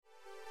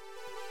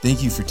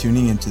Thank you for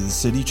tuning into the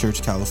City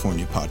Church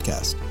California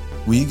podcast.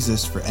 We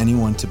exist for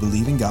anyone to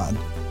believe in God,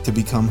 to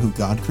become who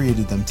God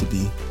created them to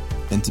be,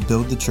 and to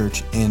build the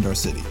church and our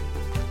city.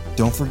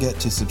 Don't forget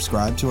to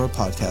subscribe to our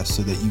podcast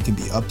so that you can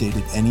be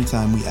updated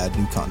anytime we add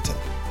new content.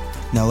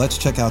 Now let's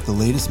check out the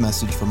latest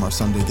message from our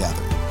Sunday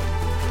gathering.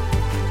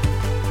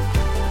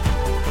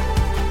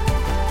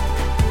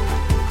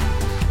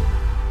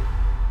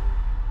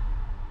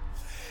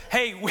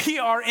 Hey, we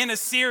are in a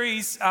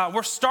series,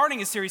 we're starting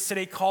a series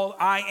today called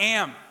I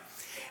Am.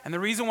 And the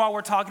reason why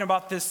we're talking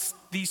about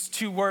these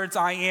two words,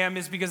 I am,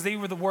 is because they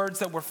were the words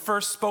that were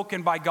first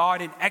spoken by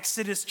God in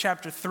Exodus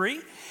chapter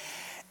 3.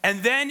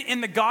 And then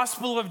in the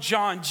Gospel of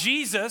John,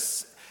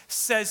 Jesus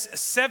says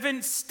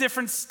 7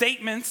 different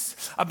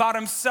statements about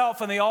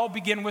himself, and they all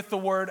begin with the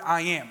word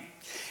I am.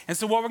 And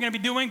so what we're going to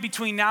be doing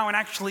between now and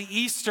actually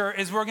Easter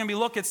is we're going to be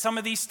looking at some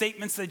of these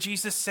statements that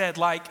Jesus said,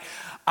 like,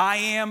 I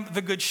am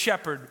the good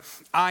shepherd.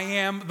 I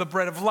am the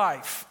bread of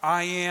life.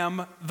 I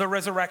am the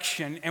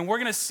resurrection. And we're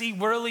going to see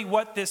really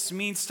what this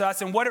means to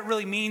us and what it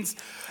really means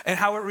and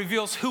how it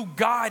reveals who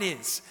God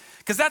is.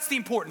 Because that's the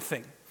important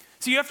thing.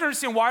 So you have to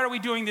understand, why are we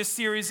doing this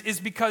series is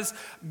because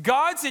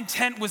God's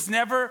intent was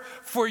never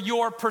for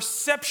your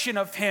perception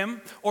of him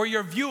or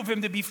your view of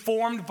him to be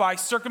formed by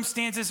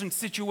circumstances and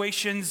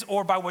situations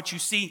or by what you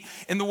see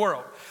in the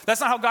world. That's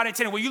not how God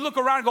intended. When you look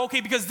around and go,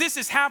 okay, because this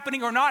is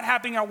happening or not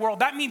happening in our world,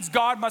 that means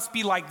God must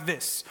be like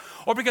this.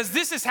 Or because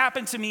this has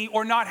happened to me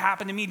or not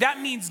happened to me, that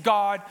means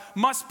God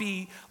must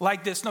be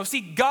like this. No,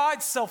 see,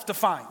 God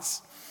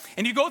self-defines.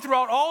 And you go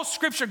throughout all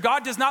scripture,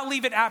 God does not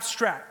leave it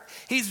abstract.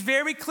 He's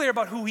very clear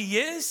about who he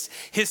is,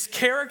 his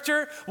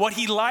character, what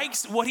he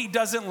likes, what he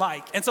doesn't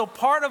like. And so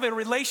part of a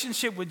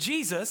relationship with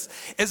Jesus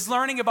is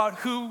learning about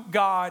who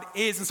God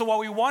is. And so why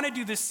we want to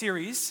do this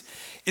series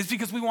is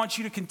because we want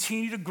you to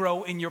continue to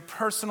grow in your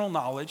personal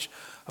knowledge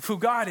of who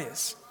God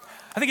is.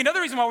 I think another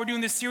reason why we're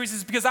doing this series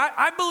is because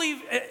I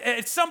believe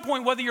at some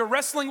point, whether you're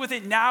wrestling with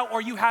it now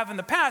or you have in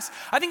the past,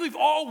 I think we've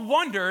all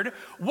wondered,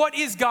 what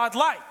is God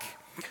like?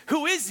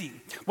 Who is he?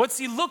 What's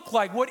he look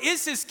like? What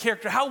is his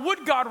character? How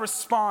would God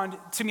respond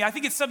to me? I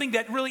think it's something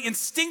that really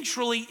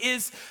instinctually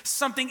is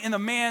something in a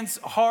man's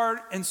heart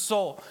and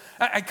soul.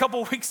 A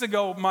couple of weeks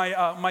ago,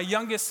 my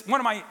youngest, one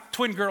of my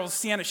twin girls,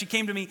 Sienna, she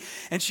came to me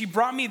and she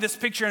brought me this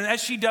picture. And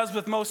as she does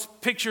with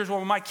most pictures,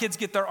 when my kids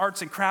get their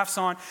arts and crafts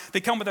on, they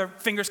come with their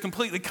fingers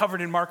completely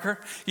covered in marker,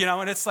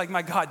 and it's like,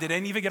 my God, did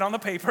any of it get on the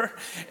paper?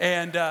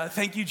 And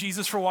thank you,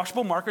 Jesus, for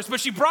washable markers. But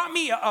she brought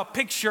me a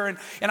picture, and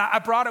I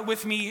brought it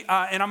with me,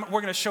 and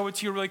we're going to show it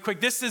to you really quick.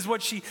 This is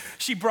what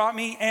she brought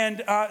me.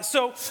 And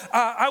so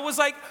I was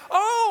like,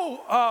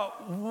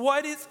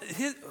 what is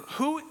his,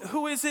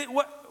 who is it?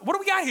 What do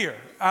we got here?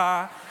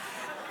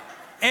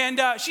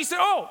 And she said,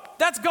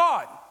 that's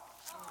God.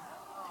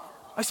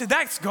 I said,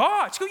 that's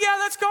God? She goes, yeah,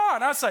 that's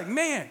God. I was like,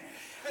 man,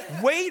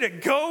 way to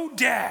go,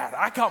 Dad.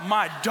 I got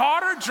my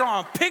daughter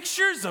drawing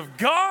pictures of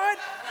God.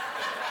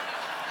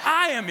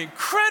 I am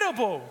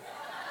incredible.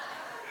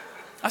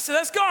 I said,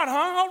 that's God,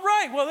 huh? All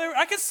right, well,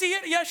 I can see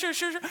it. Yeah, sure.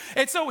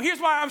 And so here's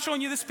why I'm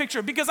showing you this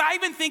picture. Because I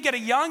even think at a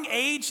young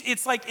age,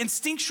 it's like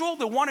instinctual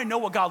to want to know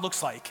what God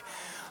looks like.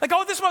 Like,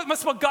 this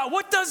must be God.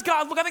 What does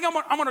God look like? I think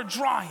I'm going to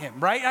draw him,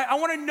 right? I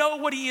want to know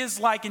what he is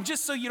like. And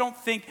just so you don't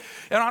think,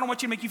 and I don't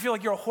want you to make you feel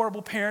like you're a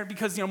horrible parent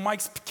because,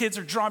 Mike's kids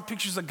are drawing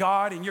pictures of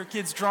God and your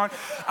kid's drawing.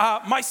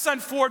 My son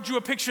Ford drew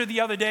a picture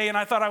the other day, and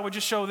I thought I would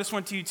just show this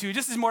one to you too.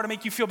 This is more to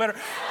make you feel better.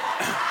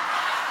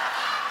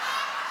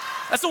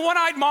 That's a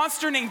one-eyed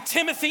monster named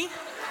Timothy.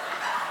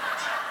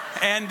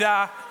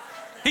 And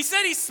he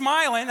said he's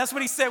smiling. That's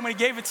what he said when he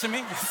gave it to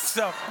me.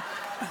 So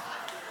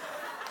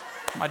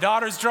my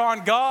daughter's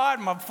drawing God.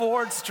 My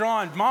Ford's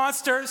drawing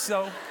monsters.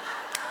 So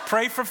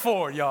pray for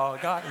Ford, y'all.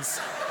 God,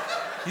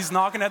 he's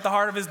knocking at the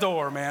heart of his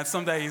door, man.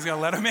 Someday he's going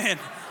to let him in.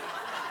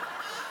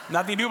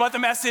 Nothing to do about the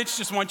message.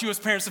 Just want you as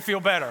parents to feel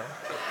better.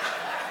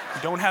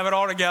 You don't have it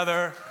all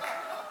together.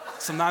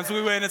 Sometimes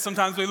we win and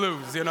sometimes we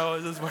lose. It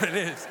is what it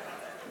is.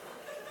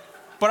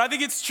 But I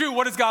think it's true.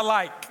 What is God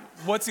like?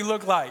 What's he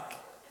look like?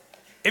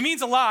 It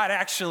means a lot,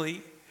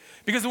 actually,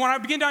 because when I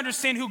begin to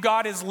understand who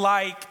God is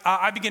like,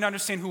 I begin to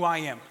understand who I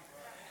am.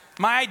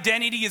 My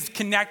identity is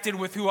connected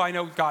with who I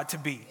know God to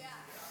be.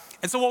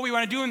 And so what we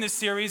want to do in this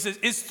series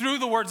is through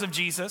the words of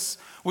Jesus,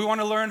 we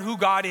want to learn who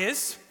God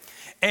is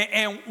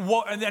and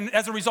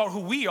as a result,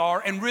 who we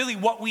are, and really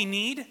what we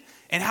need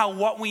and how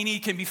what we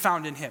need can be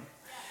found in him.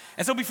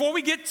 And so before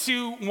we get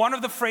to one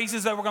of the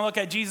phrases that we're going to look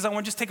at Jesus, I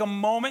want to just take a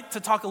moment to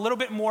talk a little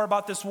bit more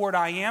about this word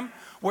I am,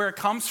 where it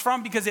comes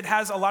from, because it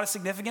has a lot of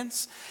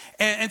significance.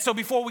 And so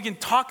before we can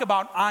talk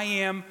about I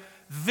am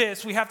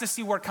this, we have to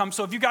see where it comes.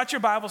 So if you got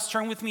your Bibles,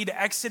 turn with me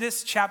to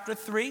Exodus chapter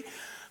 3.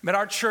 At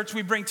our church,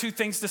 we bring 2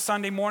 things to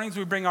Sunday mornings.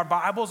 We bring our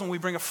Bibles and we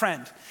bring a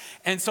friend.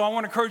 And so I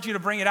want to encourage you to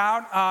bring it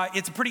out.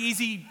 It's a pretty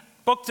easy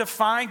book to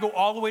find, go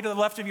all the way to the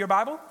left of your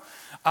Bible.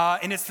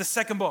 And it's the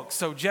second book.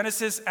 So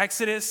Genesis,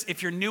 Exodus.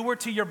 If you're newer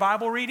to your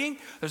Bible reading,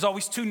 there's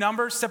always two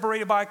numbers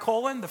separated by a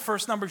colon. The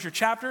first number is your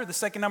chapter. The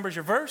second number is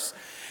your verse.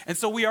 And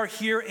so we are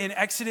here in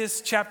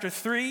Exodus chapter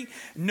 3.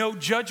 No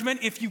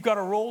judgment if you've got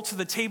to roll to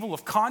the table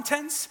of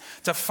contents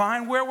to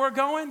find where we're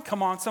going.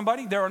 Come on,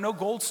 somebody. There are no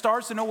gold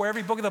stars to know where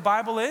every book of the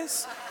Bible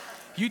is.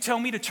 You tell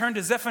me to turn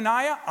to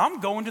Zephaniah,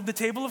 I'm going to the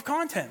table of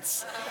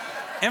contents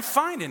and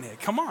finding it.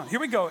 Come on, here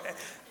we go.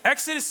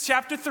 Exodus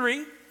chapter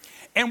 3.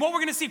 And what we're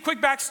going to see, quick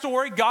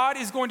backstory, God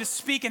is going to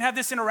speak and have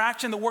this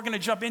interaction that we're going to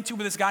jump into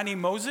with this guy named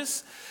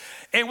Moses.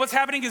 And what's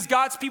happening is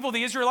God's people,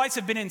 the Israelites,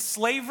 have been in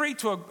slavery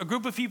to a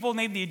group of people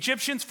named the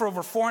Egyptians for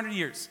over 400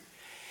 years.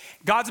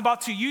 God's about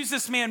to use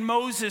this man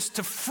Moses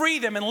to free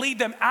them and lead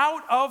them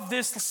out of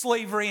this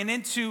slavery and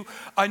into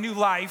a new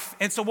life.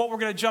 And so what we're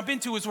going to jump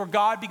into is where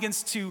God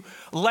begins to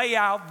lay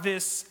out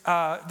this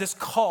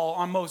call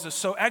on Moses.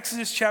 So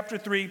Exodus chapter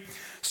 3,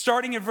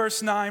 starting at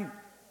verse 9,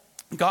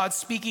 God's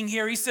speaking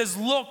here. He says,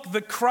 "Look,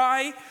 the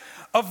cry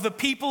of the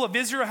people of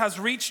Israel has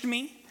reached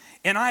me,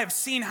 and I have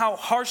seen how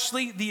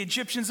harshly the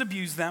Egyptians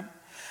abuse them.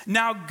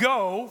 Now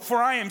go,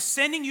 for I am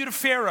sending you to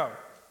Pharaoh.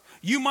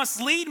 You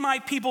must lead my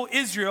people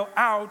Israel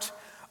out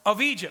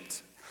of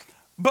Egypt."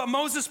 But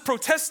Moses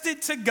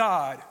protested to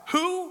God,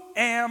 "Who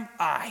am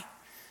I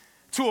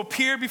to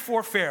appear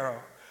before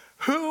Pharaoh?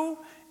 Who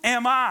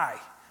am I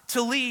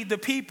to lead the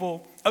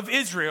people of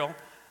Israel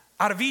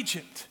out of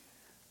Egypt?"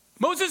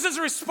 Moses'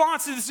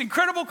 response to this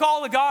incredible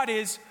call of God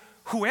is,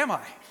 "Who am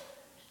I?"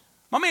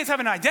 My man's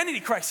having an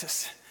identity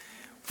crisis.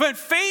 When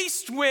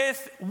faced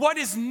with what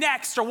is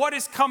next or what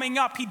is coming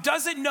up, he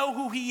doesn't know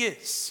who he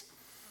is.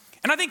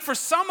 And I think for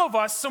some of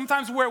us,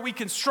 sometimes where we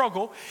can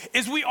struggle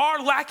is we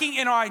are lacking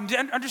in our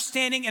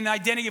understanding and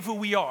identity of who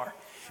we are.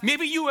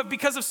 Maybe you have,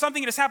 because of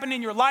something that has happened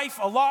in your life,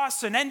 a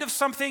loss, an end of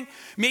something,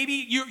 maybe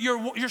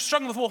you're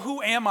struggling with, well,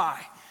 who am I?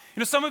 You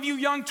know, some of you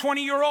young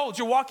 20-year-olds,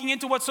 you're walking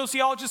into what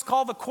sociologists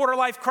call the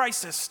quarter-life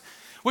crisis,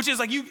 which is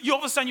like you all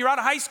of a sudden, you're out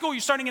of high school, you're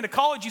starting into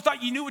college, you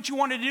thought you knew what you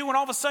wanted to do, and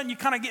all of a sudden, you're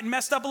kind of getting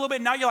messed up a little bit,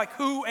 and now you're like,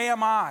 who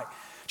am I?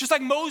 Just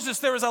like Moses,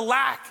 there is a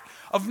lack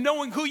of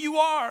knowing who you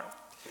are.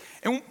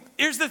 And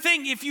here's the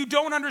thing, if you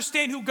don't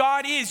understand who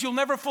God is, you'll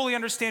never fully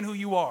understand who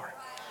you are.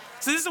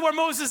 So this is where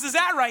Moses is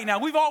at right now.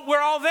 We're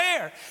all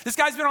there. This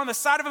guy's been on the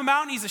side of a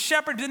mountain. He's a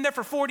shepherd, been there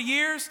for 40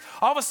 years.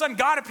 All of a sudden,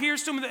 God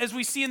appears to him, as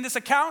we see in this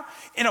account,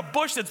 in a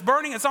bush that's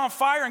burning, it's on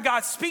fire, and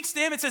God speaks to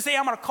him and says, "Hey,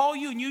 I'm going to call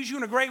you and use you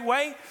in a great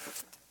way."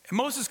 And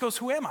Moses goes,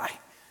 "Who am I?"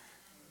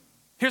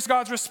 Here's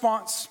God's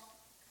response.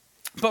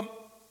 But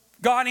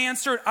God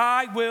answered,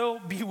 "I will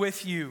be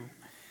with you.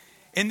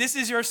 And this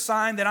is your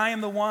sign that I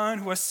am the one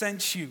who has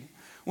sent you.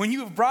 When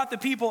you have brought the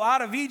people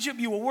out of Egypt,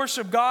 you will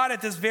worship God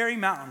at this very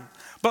mountain."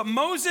 But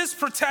Moses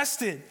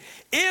protested,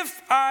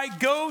 "If I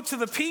go to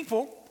the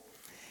people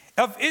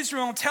of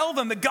Israel and tell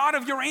them the God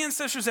of your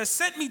ancestors has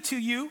sent me to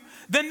you,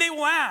 then they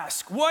will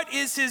ask, 'What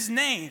is his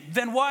name?'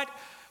 Then what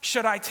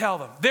should I tell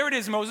them?" There it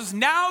is, Moses.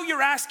 Now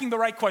you're asking the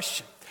right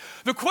question.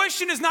 The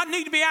question does not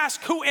need to be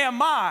asked, "Who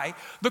am I?"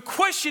 The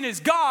question is,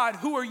 "God,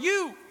 who are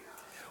you?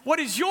 What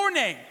is your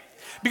name?"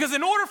 Because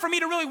in order for me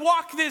to really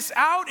walk this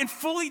out and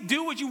fully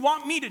do what you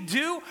want me to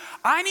do,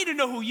 I need to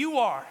know who you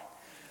are.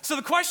 So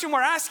the question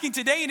we're asking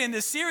today and in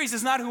this series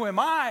is not who am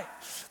I?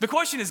 The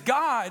question is,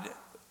 God,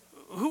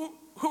 who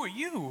are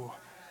you?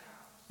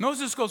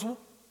 Moses goes, "Well,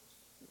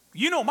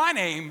 you know my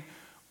name.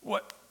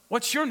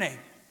 What's your name?"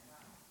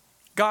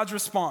 God's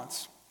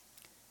response.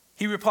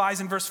 He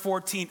replies in verse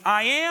 14,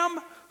 "I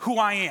am who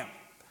I am.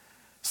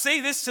 Say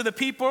this to the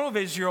people of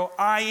Israel,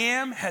 I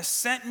am has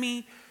sent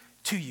me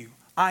to you."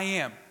 I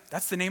am.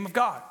 That's the name of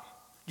God,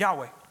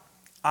 Yahweh.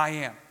 I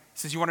am. He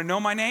says, "You want to know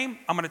my name?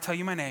 I'm going to tell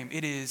you my name.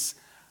 It is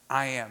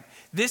I am."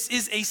 This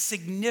is a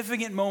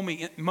significant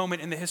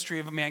moment in the history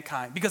of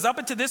mankind, because up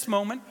until this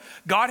moment,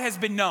 God has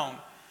been known,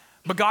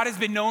 but God has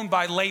been known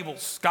by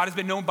labels. God has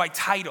been known by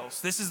titles.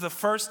 This is the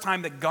first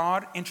time that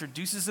God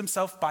introduces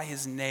himself by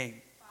his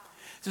name.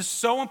 This is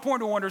so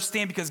important to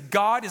understand, because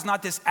God is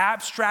not this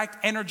abstract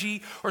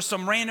energy or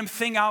some random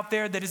thing out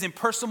there that is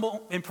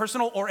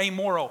impersonal or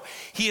amoral.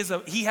 He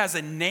has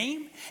a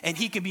name, and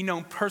he can be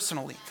known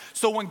personally.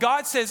 So when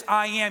God says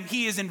I am,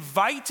 he is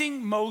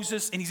inviting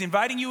Moses, and he's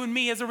inviting you and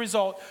me as a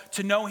result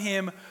to know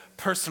him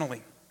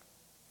personally.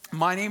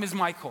 My name is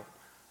Michael.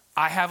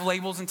 I have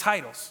labels and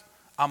titles.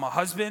 I'm a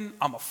husband,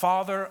 I'm a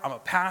father, I'm a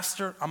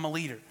pastor, I'm a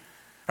leader.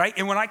 Right?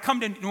 And when I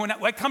come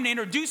to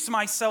introduce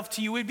myself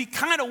to you, it'd be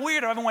kind of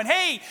weird if I went,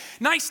 "Hey,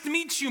 nice to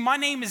meet you. My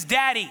name is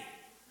Daddy."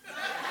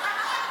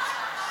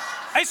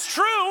 It's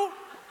true.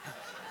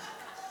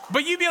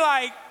 But you'd be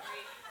like,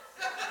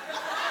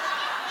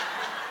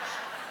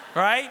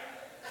 right?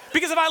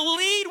 Because if I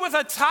lead with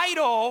a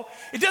title,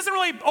 it doesn't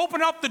really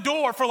open up the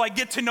door for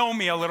get to know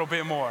me a little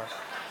bit more.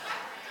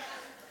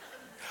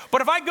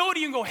 But if I go to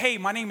you and go, "Hey,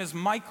 my name is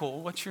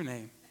Michael. What's your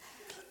name?"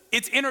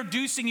 It's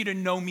introducing you to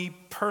know me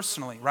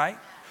personally, right?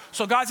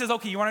 So God says,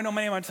 "Okay, you want to know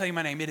my name? I'm going to tell you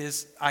my name. It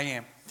is I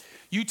am.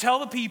 You tell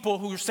the people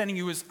who are sending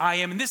you is I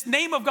am. And this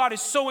name of God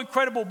is so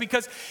incredible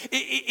because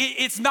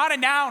it's not a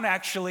noun,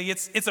 actually.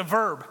 It's a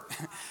verb.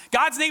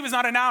 God's name is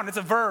not a noun. It's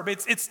a verb.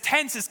 It's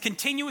tense. It's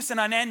continuous and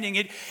unending.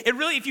 It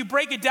really, if you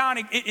break it down,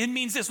 it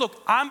means this.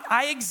 Look,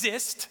 I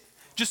exist.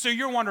 Just so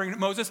you're wondering,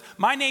 Moses,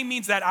 my name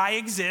means that I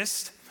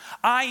exist.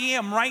 I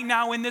am right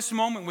now in this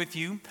moment with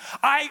you.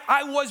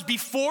 I was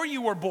before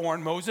you were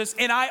born, Moses,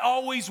 and I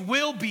always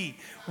will be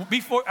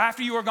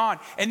after you are gone.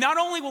 And not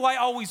only will I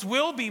always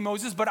will be,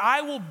 Moses, but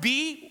I will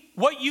be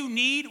what you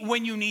need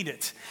when you need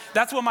it.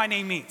 That's what my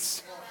name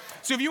means.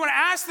 So if you want to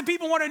ask the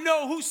people, want to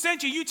know who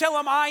sent you, you tell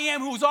them I am,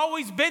 who's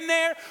always been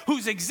there,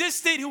 who's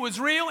existed, who is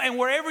real, and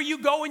wherever you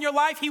go in your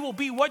life, he will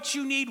be what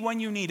you need when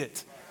you need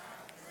it.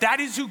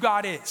 That is who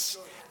God is.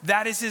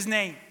 That is his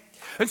name.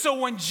 And so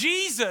when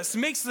Jesus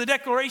makes the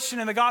declaration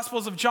in the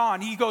Gospels of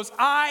John, he goes,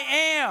 I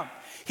am.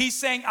 He's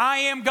saying, I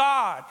am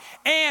God,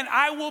 and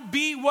I will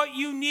be what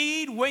you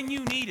need when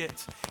you need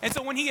it. And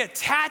so when he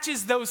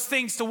attaches those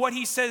things to what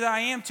he says I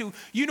am to,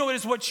 you know it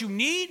is what you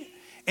need,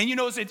 and you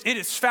know it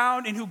is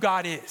found in who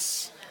God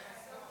is.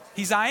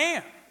 He's I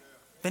am,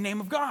 the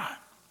name of God.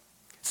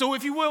 So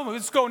if you will,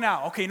 let's go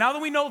now. Okay, now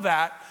that we know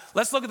that,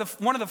 let's look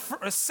at one of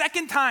the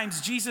second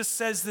times Jesus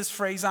says this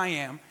phrase, I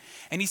am.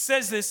 And he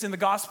says this in the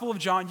Gospel of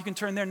John. You can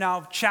turn there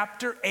now,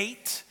 chapter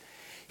 8.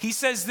 He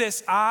says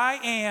this, I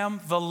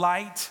am the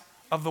light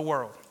of the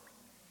world.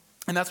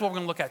 And that's what we're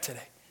going to look at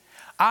today.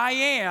 I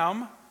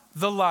am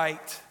the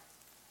light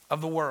of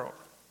the world.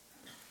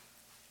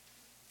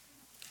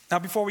 Now,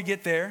 before we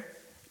get there,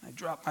 I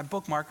dropped my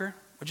bookmarker,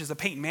 which is a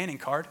Peyton Manning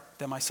card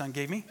that my son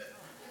gave me.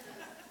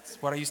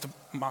 It's what I used to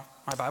mark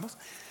my Bibles.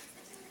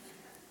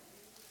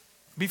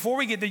 Before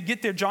we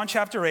get there, John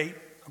chapter 8,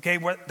 okay,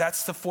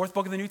 that's the fourth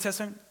book of the New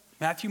Testament.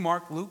 Matthew,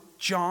 Mark, Luke,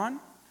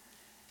 John.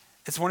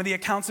 It's one of the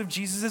accounts of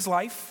Jesus'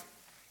 life.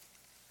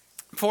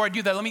 Before I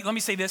do that, let me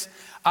say this,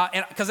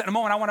 because in a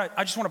moment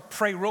I just want to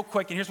pray real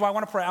quick, and here's why I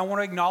want to pray. I want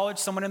to acknowledge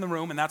someone in the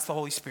room, and that's the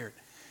Holy Spirit.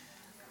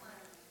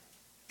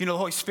 You know the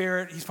Holy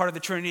Spirit, he's part of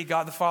the Trinity,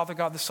 God the Father,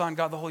 God the Son,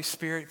 God the Holy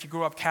Spirit. If you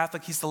grew up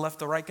Catholic, he's the left,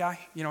 the right guy.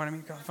 You know what I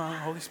mean? God the Father,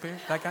 Holy Spirit,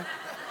 that guy.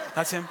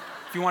 That's him.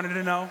 If you wanted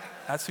to know,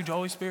 that's who the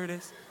Holy Spirit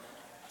is.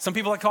 Some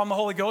people like call him the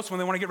Holy Ghost when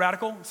they want to get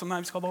radical.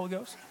 Sometimes it's called the Holy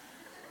Ghost.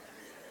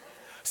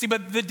 See,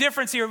 but the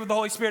difference here with the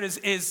Holy Spirit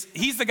is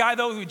he's the guy,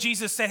 though, who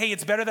Jesus said, hey,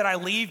 it's better that I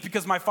leave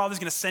because my Father's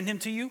going to send him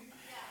to you.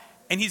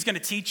 And he's going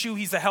to teach you.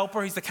 He's the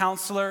helper. He's the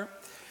counselor.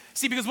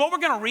 See, because what we're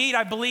going to read,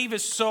 I believe,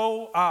 is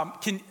so,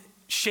 can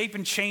shape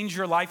and change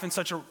your life in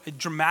such a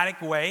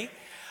dramatic way.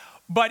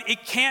 But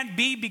it can't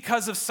be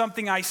because of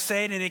something I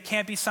said, and it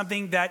can't be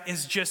something that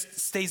is just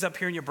stays up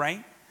here in your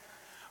brain.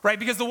 Right?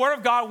 Because the Word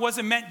of God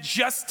wasn't meant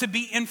just to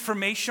be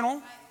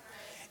informational.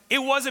 It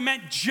wasn't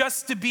meant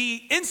just to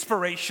be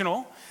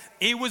inspirational.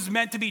 It was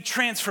meant to be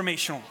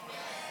transformational.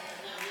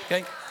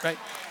 Okay, right?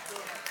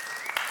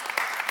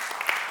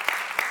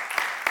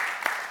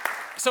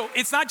 So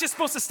it's not just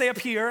supposed to stay up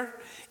here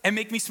and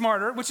make me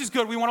smarter, which is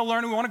good. We want to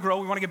learn, we want to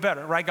grow, we want to get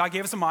better, right? God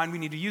gave us a mind, we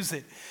need to use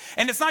it.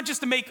 And it's not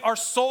just to make our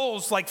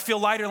souls like feel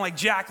lighter and like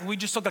Jack. We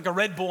just took like a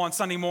Red Bull on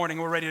Sunday morning,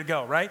 we're ready to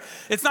go, right?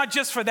 It's not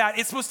just for that.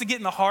 It's supposed to get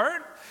in the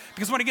heart,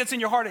 because when it gets in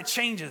your heart, it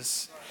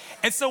changes.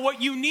 And so what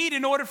you need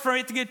in order for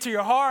it to get to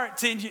your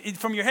heart,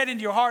 from your head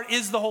into your heart,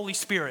 is the Holy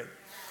Spirit.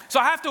 So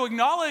I have to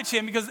acknowledge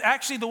him because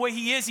actually the way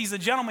he is, he's a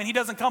gentleman. He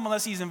doesn't come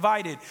unless he's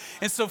invited.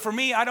 And so for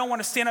me, I don't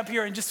want to stand up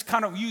here and just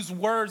kind of use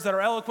words that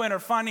are eloquent or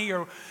funny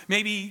or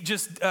maybe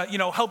just,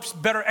 helps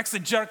better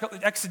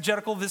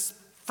exegetical this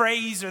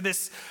phrase or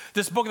this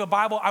book of the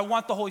Bible. I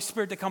want the Holy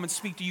Spirit to come and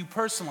speak to you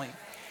personally.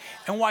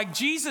 And why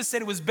Jesus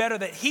said it was better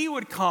that he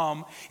would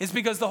come is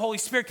because the Holy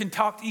Spirit can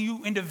talk to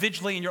you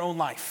individually in your own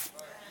life.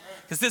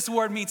 Because this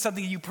word means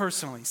something to you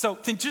personally. So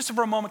just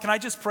for a moment, can I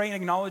just pray and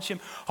acknowledge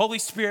him? Holy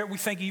Spirit, we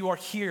thank you are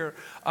here.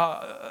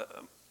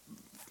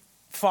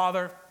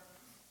 Father,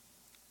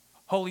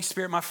 Holy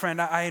Spirit, my friend,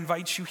 I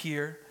invite you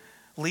here.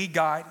 Lead,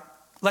 guide.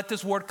 Let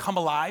this word come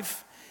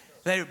alive.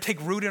 Let it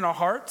take root in our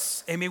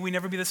hearts. And may we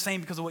never be the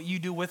same because of what you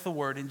do with the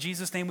word. In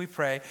Jesus' name we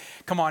pray.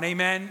 Come on,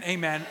 amen,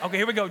 amen. Okay,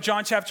 here we go.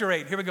 John chapter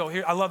 8. Here we go.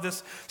 I love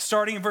this.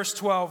 Starting in verse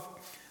 12.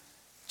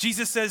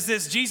 Jesus says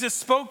this, Jesus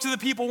spoke to the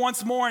people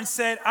once more and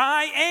said,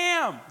 I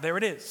am, there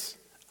it is,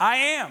 I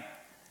am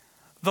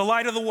the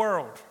light of the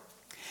world.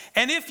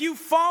 And if you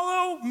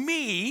follow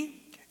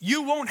me,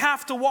 you won't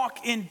have to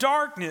walk in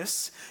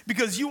darkness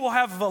because you will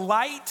have the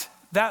light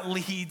that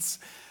leads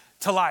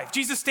to life.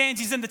 Jesus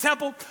stands, he's in the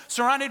temple,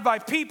 surrounded by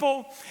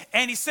people,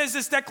 and he says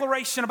this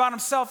declaration about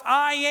himself,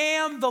 I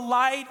am the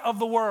light of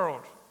the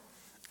world.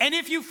 And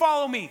if you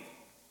follow me,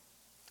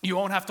 you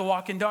won't have to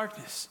walk in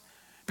darkness,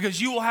 because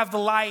you will have the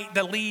light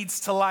that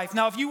leads to life.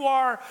 Now, if you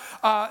are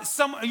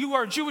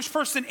a Jewish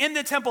person in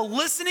the temple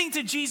listening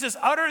to Jesus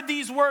utter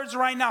these words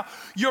right now,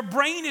 your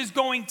brain is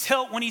going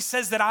tilt when he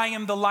says that I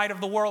am the light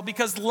of the world,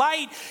 because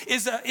light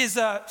is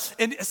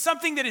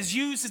something that is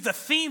used as a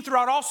theme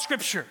throughout all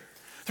Scripture.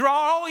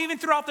 Even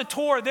throughout the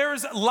Torah,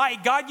 there's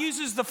light. God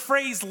uses the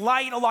phrase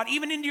light a lot.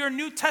 Even into your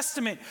New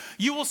Testament,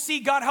 you will see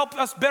God help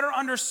us better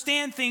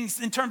understand things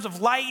in terms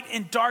of light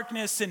and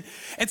darkness. And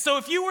so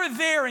if you were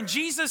there and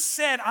Jesus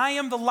said, I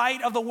am the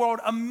light of the world,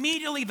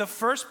 immediately the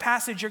first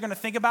passage you're going to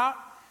think about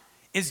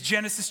is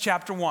Genesis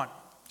chapter 1.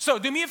 So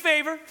do me a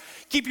favor,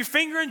 keep your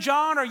finger in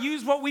John or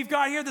use what we've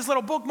got here, this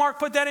little bookmark,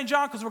 put that in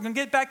John because we're going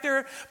to get back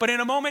there. But in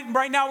a moment,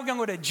 right now, we're going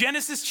to go to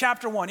Genesis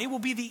chapter 1. It will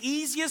be the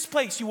easiest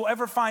place you will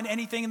ever find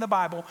anything in the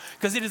Bible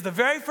because it is the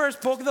very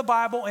first book of the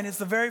Bible and it's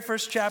the very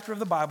first chapter of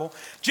the Bible.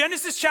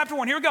 Genesis chapter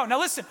 1, here we go. Now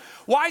listen,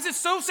 why is it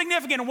so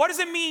significant? And what does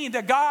it mean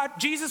that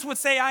Jesus would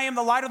say, I am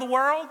the light of the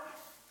world?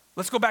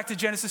 Let's go back to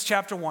Genesis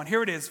chapter 1.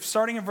 Here it is,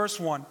 starting in verse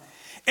 1.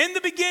 In the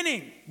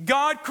beginning,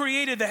 God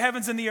created the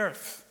heavens and the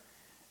earth.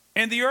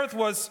 And the earth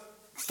was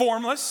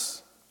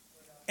formless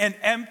and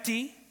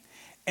empty,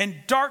 and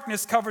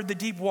darkness covered the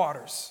deep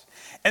waters.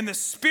 And the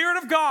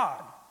Spirit of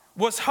God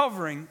was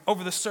hovering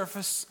over the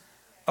surface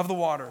of the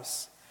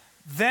waters.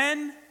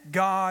 Then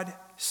God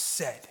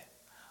said,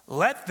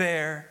 let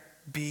there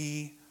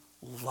be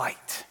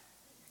light.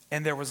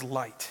 And there was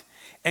light.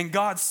 And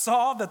God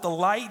saw that the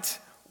light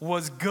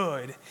was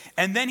good.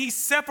 And then he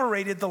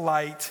separated the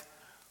light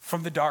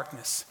from the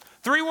darkness.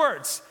 3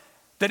 words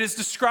that is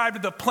described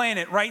to the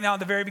planet right now at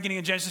the very beginning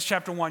of Genesis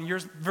chapter 1. Your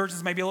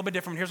verses may be a little bit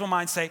different. Here's what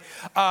mine say.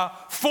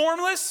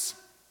 Formless,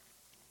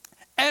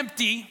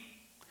 empty,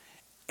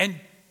 and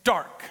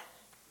dark.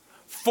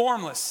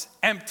 Formless,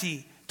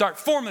 empty, dark.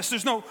 Formless,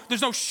 there's no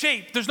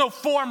shape, there's no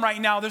form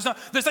right now.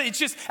 It's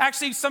just,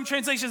 actually some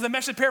translations, the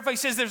Message paraphrase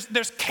says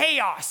there's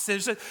chaos.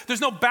 There's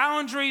no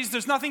boundaries,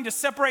 there's nothing to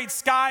separate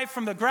sky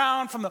from the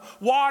ground, from the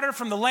water,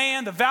 from the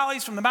land, the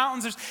valleys, from the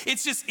mountains.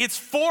 It's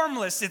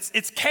formless,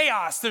 it's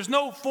chaos. There's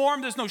no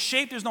form, there's no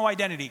shape, there's no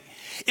identity.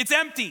 It's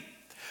empty.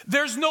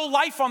 There's no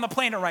life on the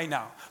planet right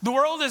now. The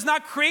world is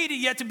not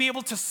created yet to be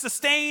able to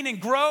sustain and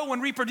grow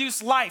and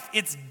reproduce life.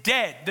 It's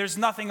dead, there's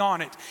nothing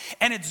on it.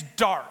 And it's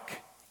dark,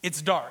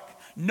 it's dark.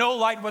 No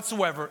light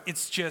whatsoever.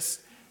 It's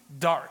just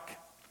dark.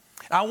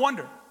 I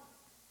wonder,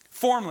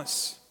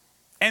 formless,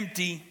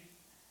 empty,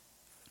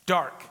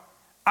 dark.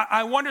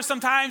 I wonder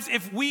sometimes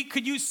if we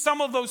could use some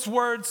of those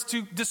words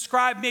to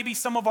describe maybe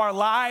some of our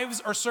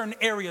lives or certain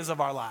areas of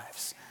our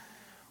lives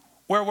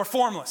where we're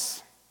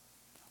formless.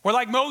 We're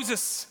like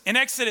Moses in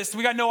Exodus.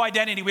 We got no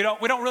identity. We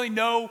don't really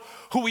know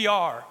who we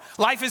are.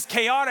 Life is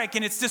chaotic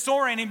and it's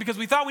disorienting because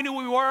we thought we knew who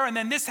we were and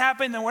then this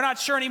happened and we're not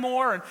sure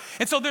anymore.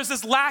 And so there's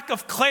this lack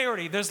of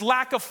clarity. There's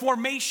lack of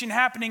formation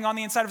happening on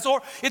the inside of us.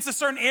 Or it's a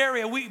certain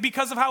area.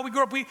 Because of how we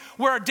grew up,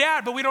 we're a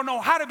dad, but we don't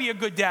know how to be a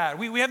good dad.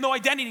 We have no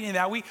identity in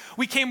that.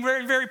 We came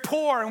very, very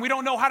poor and we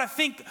don't know how to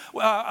think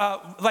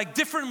like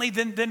differently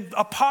than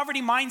a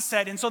poverty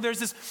mindset. And so there's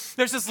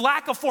this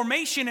lack of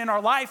formation in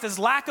our life, this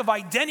lack of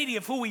identity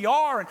of who we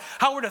are and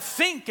how we're to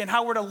think and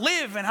how we're to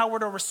live and how we're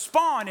to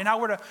respond and how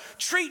we're to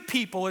treat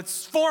people.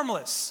 It's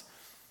formless.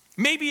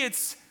 Maybe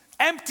it's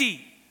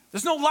empty.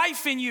 There's no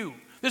life in you.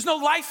 There's no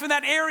life in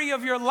that area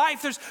of your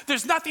life.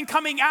 There's nothing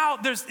coming out.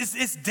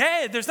 It's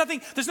dead. There's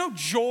nothing. There's no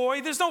joy.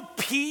 There's no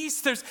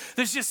peace. There's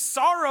just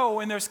sorrow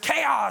and there's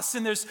chaos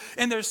and there's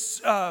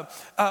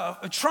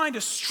trying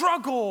to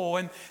struggle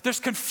and there's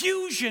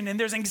confusion and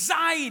there's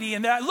anxiety.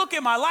 And I look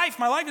at my life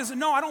doesn't.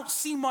 No, I don't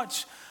see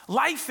much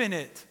life in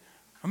it.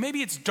 Or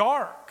maybe it's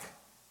dark.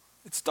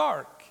 It's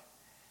dark.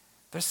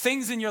 There's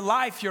things in your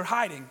life you're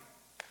hiding.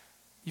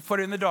 You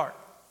put it in the dark.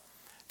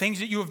 Things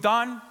that you have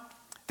done,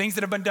 things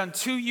that have been done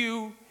to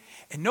you,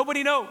 and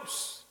nobody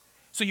knows.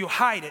 So you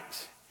hide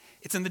it.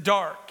 It's in the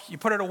dark. You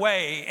put it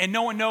away, and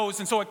no one knows.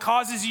 And so it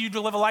causes you to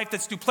live a life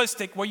that's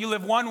duplistic, where you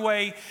live one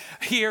way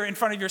here in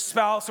front of your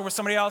spouse or with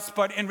somebody else,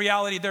 but in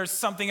reality, there's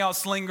something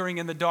else lingering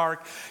in the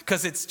dark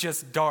because it's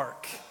just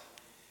dark.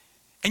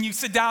 And you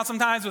sit down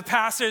sometimes with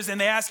pastors and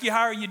they ask you,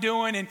 how are you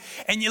doing?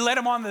 And you let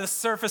them on the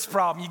surface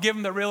problem. You give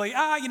them the really,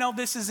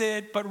 this is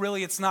it, but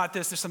really it's not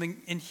this. There's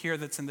something in here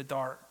that's in the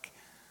dark.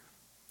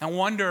 I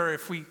wonder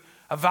if we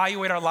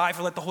evaluate our life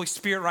and let the Holy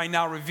Spirit right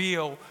now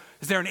reveal,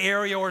 is there an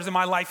area or is it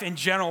my life in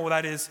general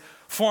that is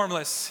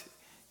formless,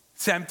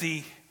 it's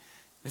empty,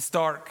 it's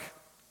dark?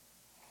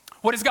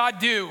 What does God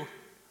do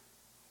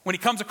when he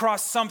comes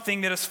across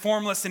something that is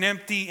formless and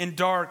empty and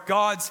dark?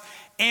 God's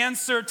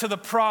answer to the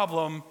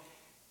problem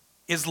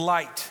is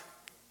light.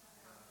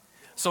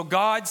 So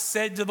God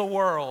said to the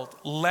world,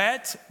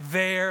 let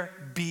there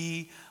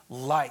be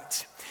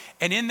light.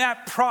 And in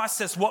that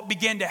process, what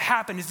began to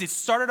happen is it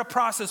started a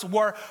process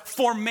where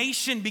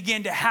formation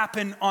began to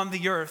happen on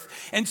the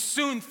earth. And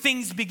soon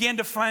things began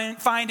to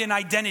find an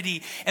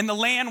identity. And the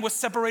land was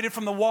separated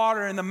from the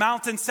water, and the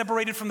mountains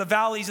separated from the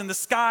valleys, and the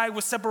sky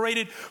was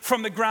separated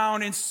from the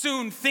ground. And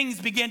soon things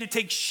began to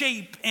take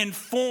shape and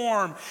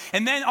form.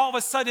 And then all of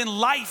a sudden,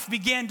 life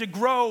began to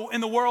grow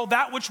in the world.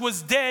 That which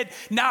was dead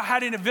now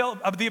had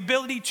the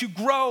ability to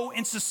grow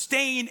and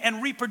sustain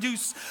and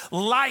reproduce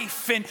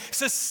life and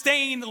sustain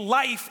sustain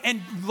life,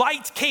 and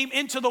light came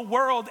into the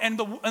world, and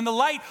the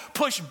light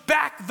pushed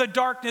back the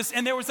darkness,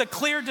 and there was a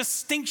clear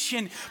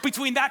distinction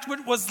between that which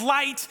was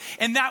light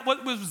and that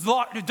what was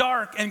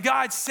dark. And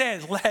God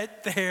said,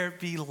 let there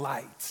be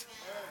light.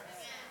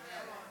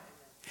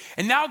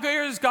 And now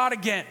here's God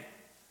again.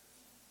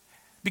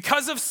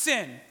 Because of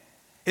sin,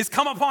 it's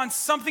come upon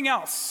something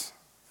else,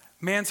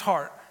 man's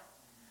heart,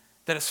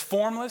 that is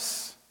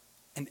formless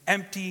and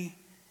empty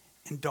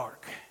and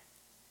dark.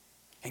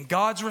 And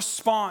God's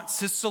response,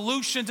 his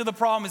solution to the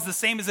problem is the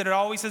same as it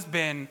always has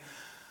been: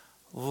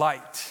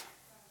 light.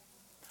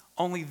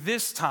 Only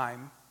this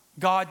time,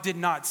 God did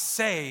not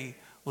say,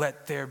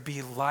 let there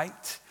be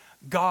light.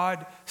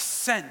 God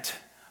sent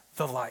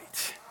the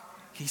light.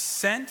 He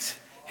sent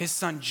his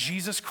son,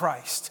 Jesus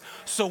Christ.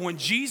 So when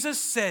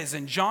Jesus says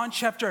in John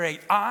chapter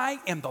 8, I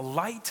am the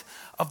light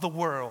of the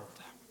world,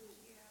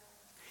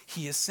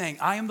 he is saying,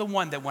 I am the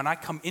one that when I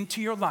come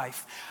into your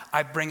life,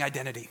 I bring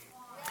identity.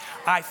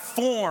 I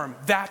form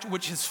that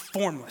which is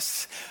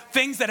formless.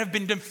 Things that have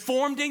been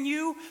deformed in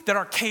you, that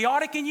are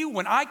chaotic in you,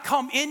 when I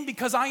come in,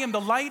 because I am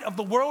the light of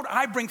the world,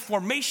 I bring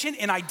formation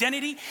and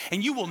identity,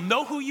 and you will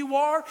know who you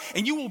are,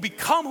 and you will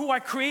become who I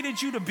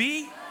created you to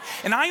be.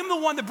 And I am the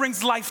one that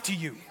brings life to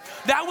you.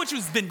 That which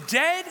has been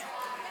dead,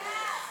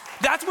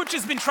 that which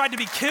has been tried to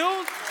be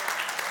killed,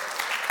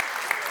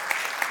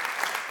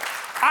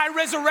 I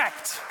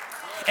resurrect.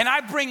 And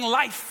I bring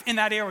life in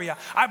that area.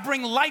 I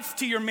bring life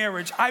to your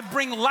marriage. I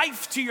bring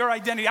life to your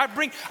identity.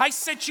 I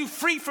set you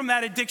free from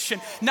that addiction.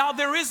 Now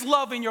there is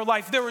love in your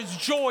life. There is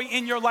joy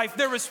in your life.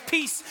 There is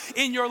peace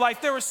in your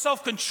life. There is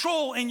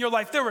self-control in your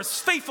life. There is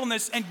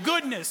faithfulness and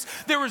goodness.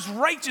 There is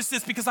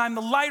righteousness, because I'm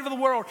the light of the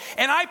world.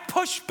 And I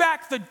push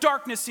back the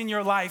darkness in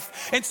your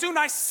life. And soon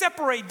I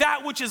separate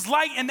that which is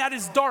light and that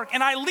is dark.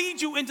 And I lead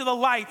you into the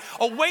light,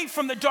 away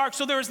from the dark.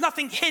 So there is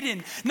nothing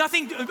hidden,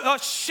 nothing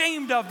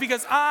ashamed of,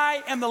 because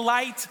I am the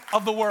light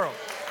of the world.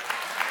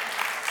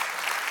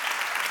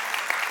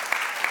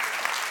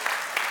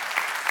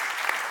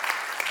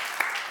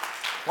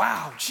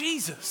 Wow,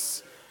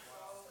 Jesus,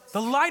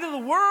 the light of the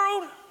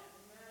world.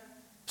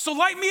 So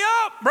light me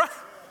up, bro.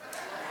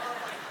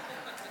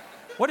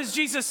 What does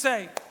Jesus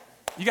say?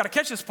 You got to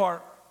catch this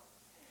part.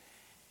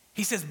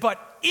 He says,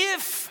 but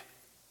if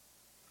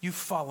you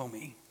follow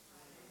me,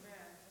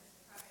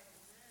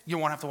 you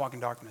won't have to walk in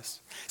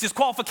darkness. It's his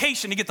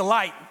qualification to get the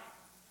light.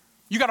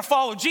 You got to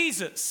follow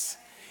Jesus.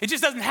 It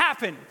just doesn't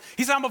happen.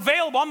 He said, I'm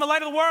available. I'm the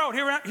light of the world.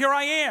 Here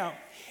I am.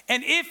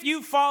 And if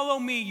you follow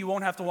me, you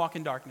won't have to walk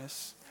in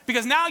darkness,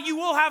 because now you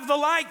will have the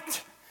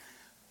light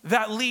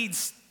that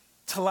leads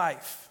to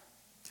life.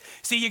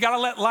 See, you got to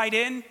let light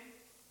in,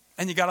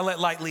 and you got to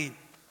let light lead.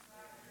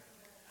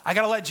 I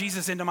got to let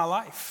Jesus into my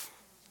life.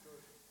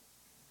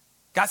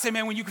 God said,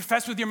 man, when you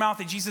confess with your mouth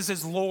that Jesus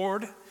is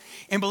Lord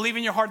and believe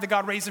in your heart that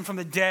God raised him from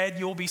the dead,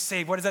 you will be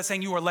saved. What is that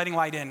saying? You are letting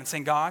light in and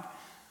saying, God,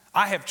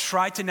 I have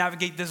tried to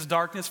navigate this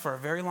darkness for a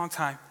very long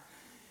time,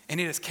 and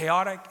it is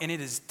chaotic, and it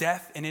is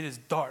death, and it is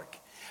dark.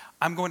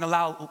 I'm going to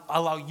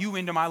allow you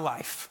into my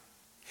life.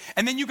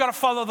 And then you got to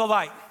follow the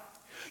light.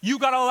 You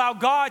got to allow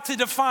God to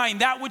define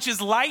that which is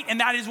light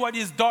and that is what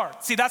is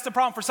dark. See, that's the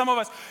problem for some of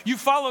us. You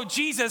follow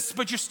Jesus,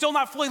 but you're still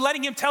not fully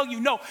letting him tell you,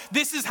 no,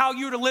 this is how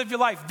you're to live your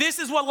life. This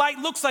is what light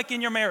looks like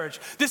in your marriage.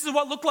 This is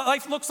what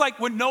life looks like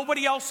when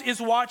nobody else is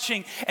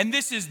watching, and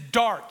this is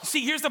dark.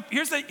 See, here's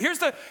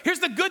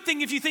the good thing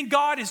if you think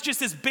God is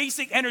just this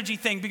basic energy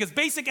thing, because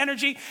basic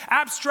energy,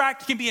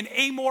 abstract, can be an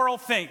amoral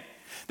thing.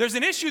 There's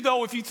an issue,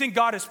 though, if you think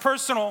God is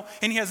personal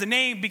and he has a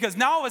name, because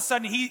now all of a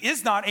sudden he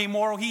is not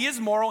amoral, he is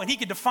moral, and he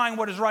can define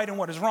what is right and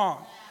what is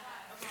wrong.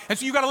 And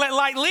so you got to let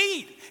light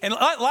lead. And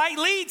light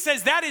lead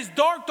says that is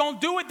dark,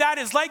 don't do it. That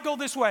is light, go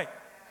this way.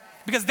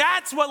 Because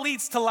that's what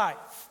leads to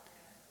life.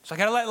 So I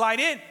got to let light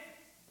in,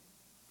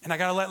 and I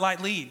got to let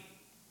light lead.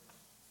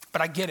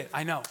 But I get it,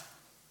 I know.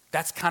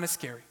 That's kind of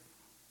scary,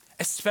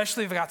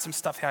 especially if I got some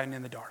stuff hiding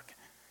in the dark.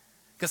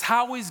 Because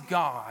how is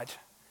God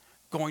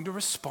going to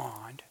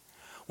respond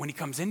when he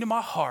comes into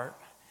my heart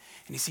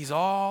and he sees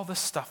all the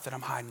stuff that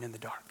I'm hiding in the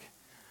dark?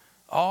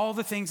 All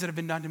the things that have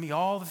been done to me,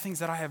 all the things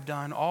that I have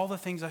done, all the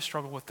things I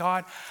struggle with.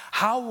 God,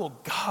 how will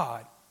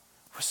God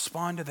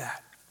respond to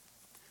that?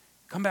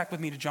 Come back with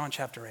me to John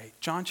chapter 8.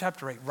 John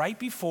chapter 8, right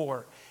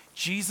before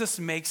Jesus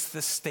makes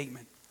this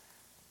statement,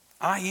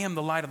 I am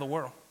the light of the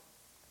world.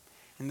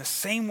 In the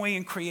same way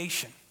in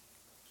creation,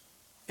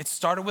 it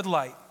started with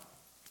light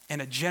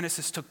and a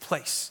Genesis took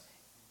place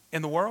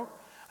in the world.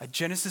 A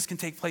Genesis can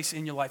take place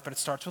in your life, but it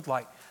starts with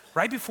light.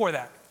 Right before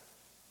that,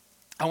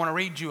 I want to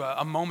read you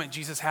a moment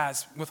Jesus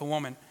has with a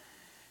woman.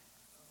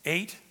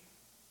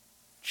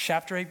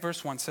 Chapter 8,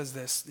 verse 1 says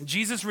this.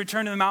 Jesus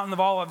returned to the Mountain of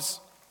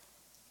Olives.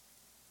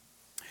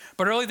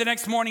 But early the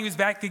next morning, he was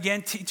back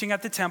again teaching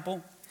at the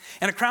temple.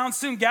 And a crowd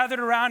soon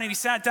gathered around, and he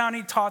sat down and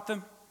he taught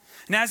them.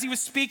 And as he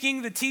was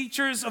speaking, the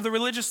teachers of the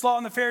religious law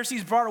and the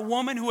Pharisees brought a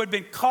woman who had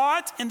been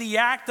caught in the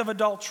act of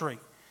adultery.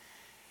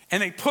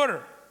 And they put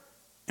her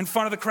in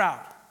front of the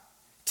crowd.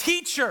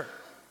 Teacher,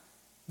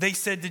 they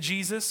said to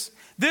Jesus,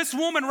 this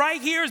woman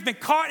right here has been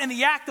caught in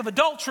the act of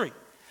adultery.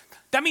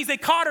 That means they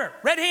caught her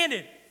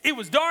red-handed. It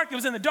was dark. It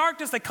was in the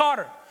darkness. They caught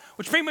her,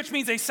 which pretty much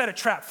means they set a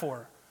trap for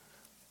her.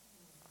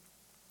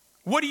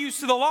 What do you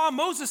say? The law of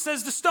Moses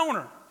says to stone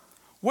her.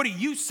 What do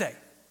you say?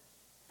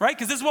 Right?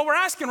 Because this is what we're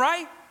asking,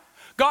 right?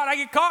 God, I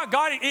get caught.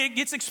 God, it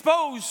gets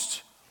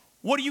exposed.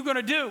 What are you going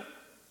to do?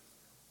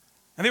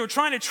 And they were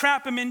trying to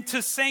trap him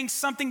into saying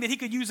something that he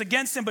could use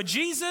against him. But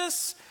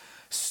Jesus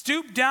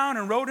stooped down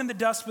and wrote in the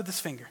dust with his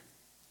finger.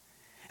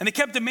 And they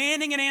kept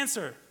demanding an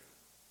answer.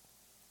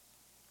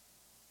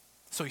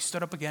 So he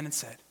stood up again and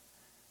said,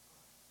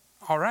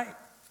 all right,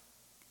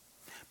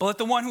 but let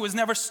the one who has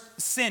never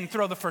sinned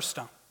throw the first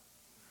stone.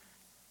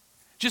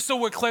 Just so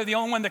we're clear, the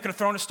only one that could have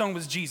thrown a stone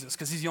was Jesus,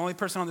 because he's the only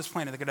person on this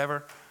planet that could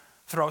ever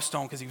throw a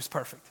stone because he was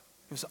perfect.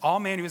 He was all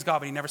man, he was God,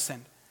 but he never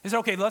sinned. He said,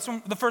 okay,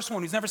 the first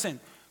one who's never sinned.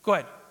 Go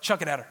ahead,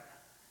 chuck it at her.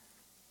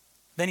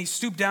 Then he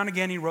stooped down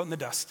again, he wrote in the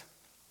dust.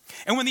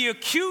 And when the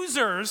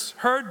accusers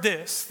heard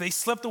this, they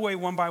slipped away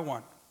one by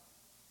one.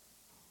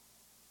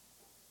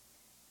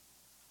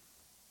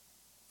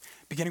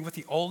 Beginning with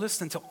the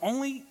oldest until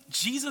only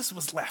Jesus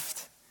was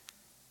left.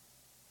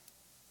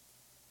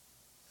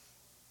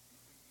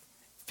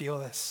 Feel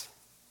this.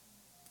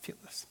 Feel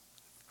this.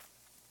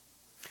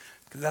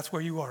 Because that's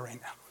where you are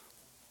right now.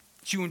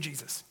 It's you and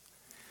Jesus.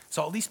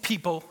 So all these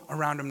people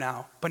around him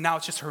now, but now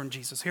it's just her and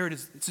Jesus. Here it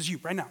is. This is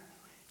you right now.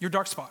 Your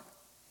dark spot.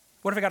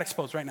 What if it got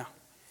exposed right now?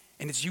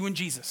 And it's you and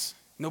Jesus.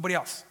 Nobody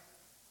else.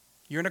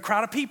 You're in a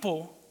crowd of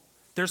people.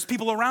 There's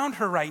people around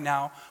her right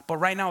now, but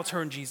right now it's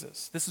her and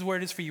Jesus. This is where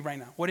it is for you right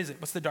now. What is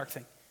it? What's the dark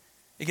thing?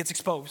 It gets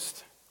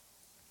exposed.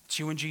 It's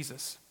you and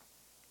Jesus.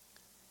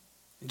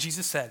 And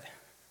Jesus said,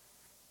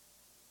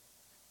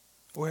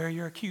 where are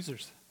your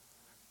accusers?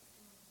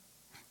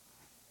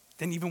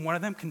 Didn't even one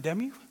of them condemn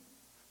you?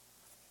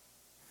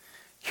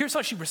 Here's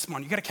how she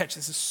responded. You got to catch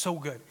this. This is so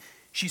good.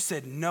 She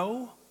said,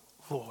 no,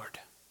 Lord.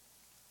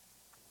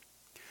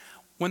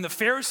 When the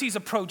Pharisees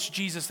approached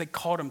Jesus, they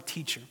called him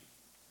teacher.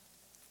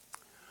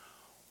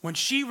 When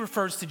she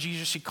refers to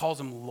Jesus, she calls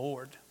him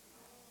Lord.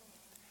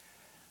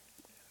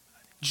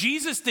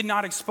 Jesus did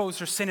not expose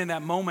her sin in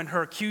that moment.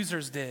 Her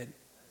accusers did.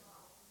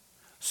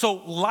 So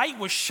light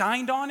was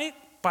shined on it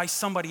by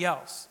somebody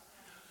else.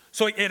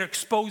 So it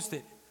exposed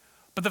it.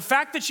 But the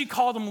fact that she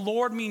called him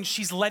Lord means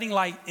she's letting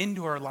light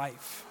into her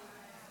life.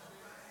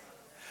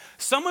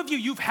 Some of you,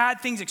 you've had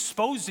things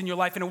exposed in your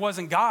life and it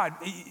wasn't God.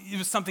 It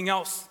was something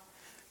else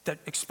that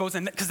exposed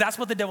them. Because that's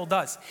what the devil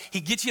does.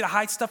 He gets you to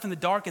hide stuff in the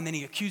dark and then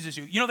he accuses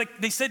you. You know,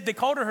 they said, they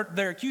called her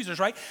their accusers,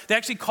 right? They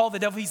actually call the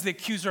devil, he's the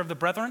accuser of the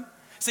brethren.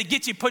 So he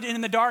gets you, put it in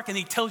the dark, and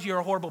he tells you you're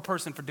a horrible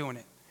person for doing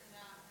it.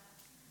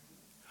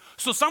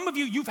 So some of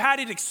you, you've had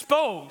it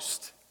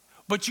exposed,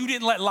 but you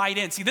didn't let light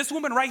in. See, this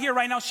woman right here,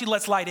 right now, she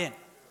lets light in.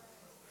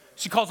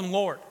 She calls him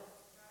Lord.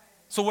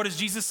 So what does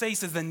Jesus say? He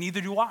says, then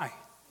neither do I.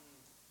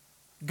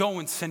 Go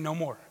and sin no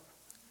more.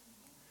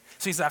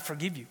 So he says, I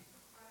forgive you.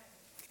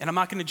 And I'm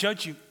not going to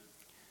judge you,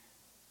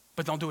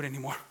 but don't do it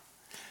anymore.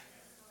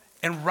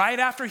 And right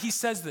after he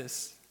says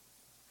this,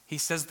 he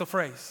says the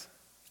phrase,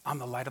 I'm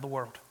the light of the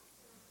world.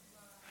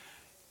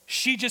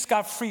 She just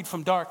got freed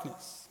from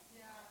darkness.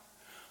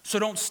 So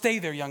don't stay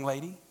there, young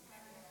lady.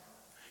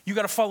 You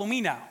got to follow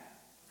me now.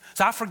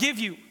 So I forgive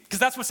you, because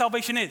that's what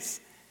salvation is.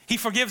 He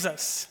forgives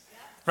us.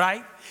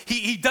 Right?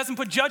 He doesn't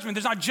put judgment.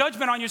 There's not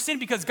judgment on your sin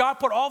because God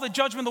put all the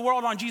judgment in the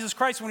world on Jesus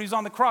Christ when he was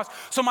on the cross.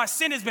 So my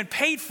sin has been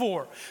paid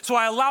for. So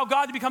I allow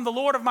God to become the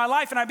Lord of my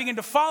life and I begin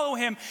to follow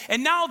him.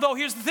 And now though,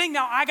 here's the thing.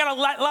 Now I got to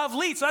let love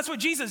lead. So that's what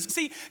Jesus,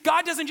 see,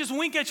 God doesn't just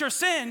wink at your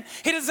sin.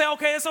 He doesn't say,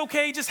 okay, it's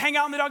okay. Just hang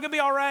out in the dark. It'll be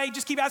all right.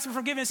 Just keep asking for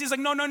forgiveness. He's like,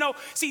 no.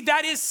 See,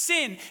 that is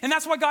sin. And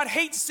that's why God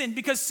hates sin,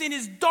 because sin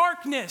is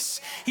darkness.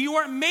 You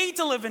weren't made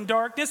to live in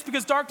darkness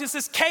because darkness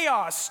is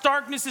chaos.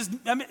 Darkness is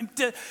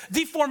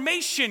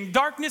deformation.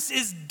 Darkness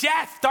is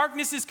death.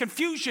 Darkness is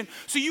confusion.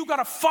 So you got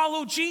to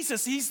follow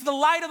Jesus. He's the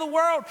light of the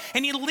world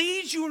and he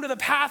leads you into the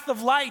path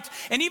of light.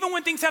 And even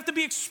when things have to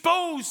be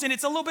exposed and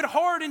it's a little bit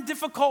hard and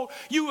difficult,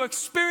 you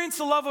experience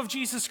the love of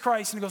Jesus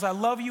Christ. And he goes, I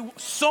love you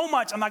so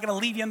much. I'm not going to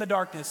leave you in the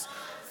darkness.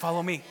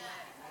 Follow me.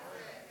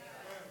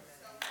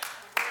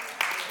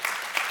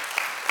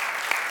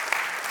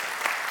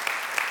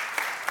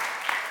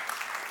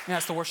 And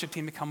ask the worship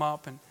team to come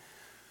up. And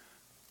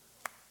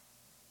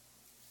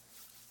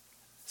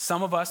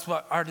some of us,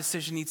 what our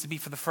decision needs to be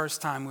for the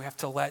first time, we have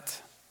to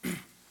let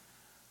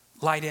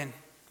light in.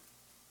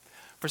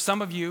 For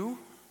some of you,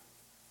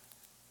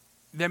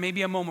 there may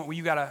be a moment where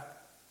you got to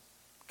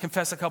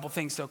confess a couple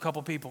things to a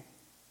couple people.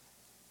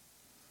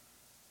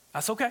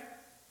 That's okay.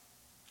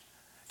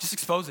 Just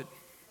expose it.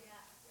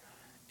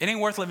 It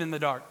ain't worth living in the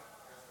dark.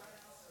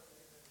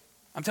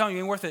 I'm telling you,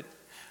 it ain't worth it.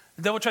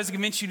 The devil tries to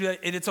convince you that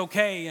it's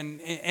okay,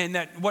 and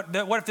that what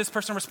if this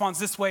person responds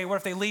this way? What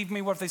if they leave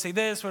me? What if they say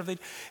this? What if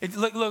they?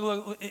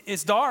 Look,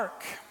 it's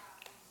dark.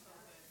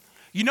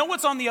 You know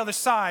what's on the other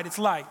side? It's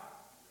light.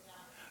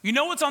 You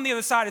know what's on the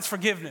other side? It's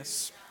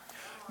forgiveness.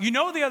 You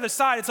know the other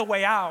side? It's a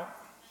way out.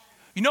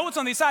 You know what's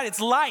on the other side? It's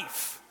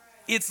life.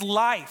 It's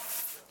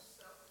life.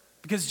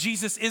 Because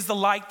Jesus is the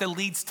light that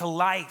leads to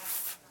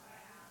life.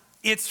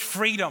 It's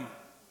freedom.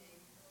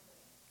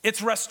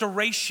 It's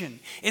restoration.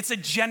 It's a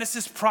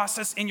Genesis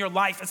process in your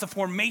life. It's a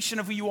formation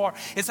of who you are.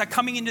 It's like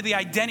coming into the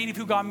identity of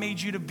who God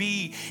made you to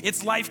be.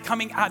 It's life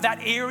coming out. That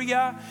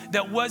area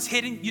that was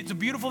hidden, it's a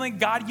beautiful thing.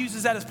 God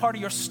uses that as part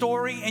of your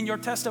story and your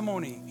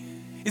testimony.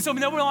 And so it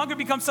no longer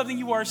becomes something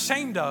you are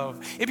ashamed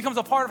of. It becomes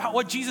a part of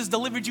what Jesus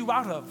delivered you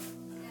out of.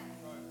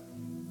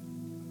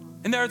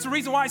 And there's a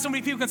reason why so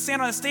many people can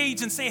stand on a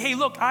stage and say, hey,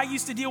 look, I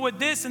used to deal with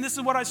this and this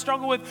is what I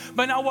struggle with.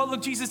 But now what,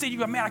 look, Jesus did. You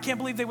go, man, I can't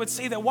believe they would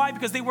say that. Why?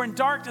 Because they were in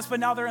darkness, but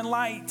now they're in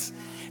light.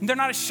 And they're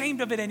not ashamed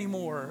of it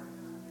anymore.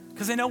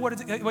 Because they know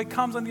what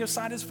comes on the other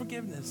side is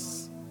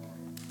forgiveness.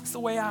 It's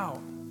the way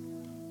out.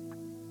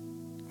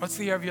 What's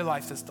the area of your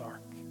life that's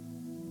dark?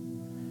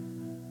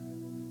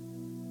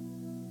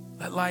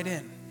 Let light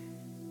in.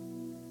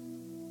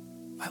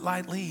 Let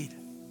light lead.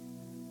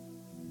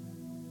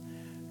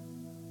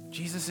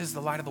 Jesus is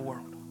the light of the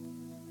world.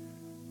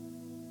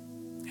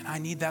 And I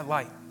need that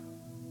light.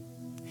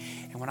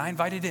 And when I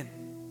invite it in,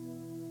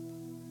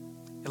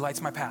 it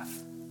lights my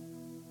path.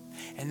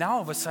 And now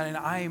all of a sudden,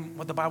 I'm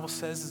what the Bible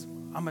says is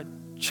I'm a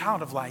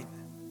child of light.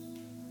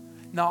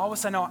 Now all of a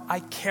sudden, I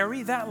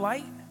carry that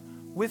light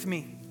with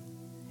me.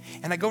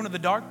 And I go into the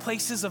dark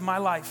places of my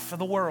life, of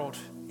the world,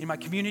 in my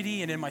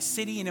community and in my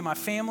city and in my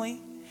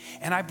family.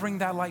 And I bring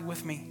that light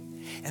with me.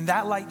 And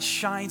that light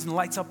shines and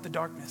lights up the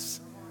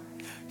darkness.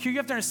 Here you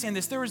have to understand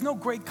this. There is no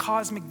great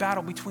cosmic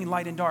battle between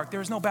light and dark.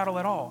 There is no battle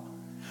at all.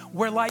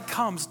 Where light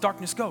comes,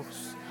 darkness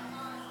goes.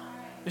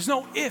 There's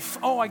no if,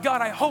 oh my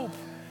God, I hope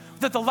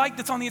that the light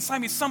that's on the inside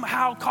of me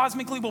somehow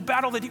cosmically will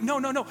battle the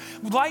no.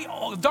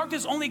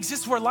 Darkness only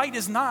exists where light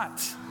is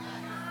not.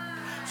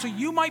 So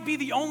you might be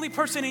the only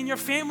person in your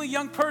family,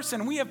 young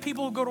person. We have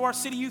people who go to our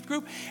city youth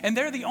group, and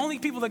they're the only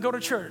people that go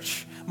to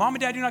church. Mom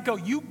and dad do not go.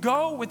 You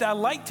go with that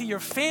light to your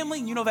family,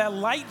 and you know that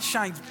light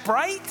shines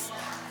bright.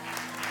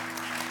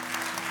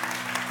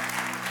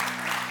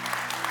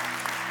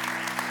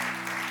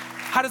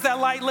 How does that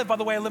light live? By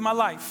the way, I live my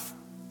life.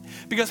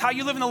 Because how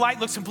you live in the light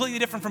looks completely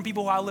different from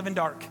people who live in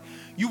dark.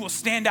 You will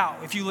stand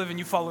out if you live and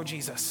you follow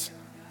Jesus.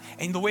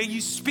 And the way you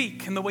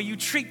speak and the way you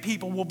treat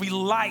people will be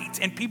light,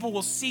 and people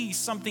will see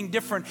something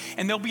different,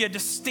 and there'll be a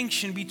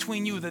distinction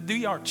between you that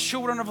they are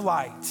children of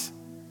light.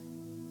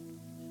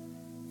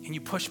 And you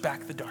push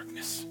back the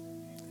darkness.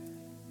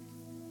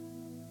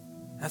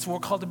 That's what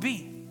we're called to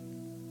be.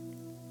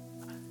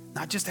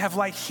 Not just to have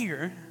light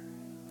here,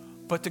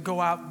 but to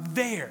go out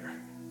there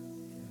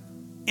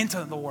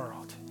into the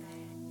world,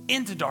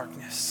 into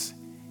darkness,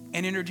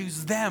 and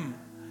introduce them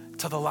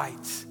to the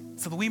light,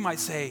 so that we might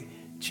say,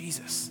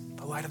 Jesus,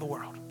 the light of the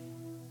world,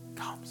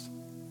 comes.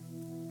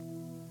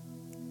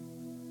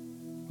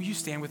 Will you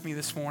stand with me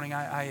this morning?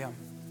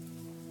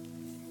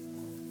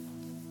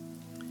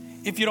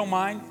 If you don't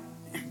mind,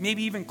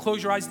 maybe even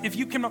close your eyes. If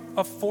you can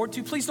afford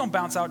to, please don't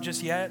bounce out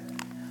just yet,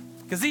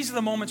 because these are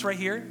the moments right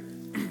here.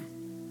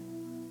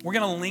 We're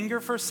going to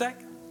linger for a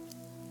sec.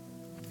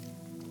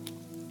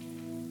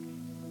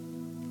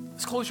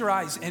 Let's close your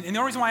eyes. And the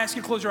only reason why I ask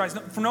you to close your eyes,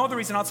 for no other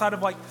reason outside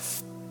of like,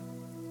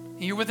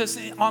 you're with us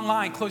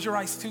online, close your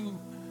eyes too.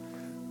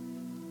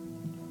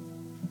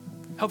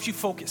 Helps you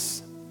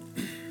focus.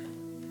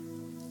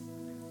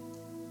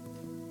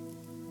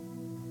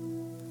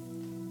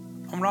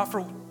 I'm going to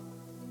offer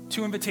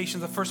 2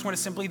 invitations. The first one is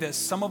simply this.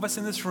 Some of us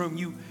in this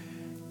room,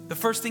 the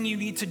first thing you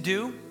need to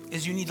do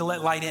is you need to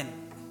let light in.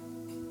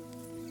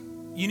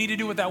 You need to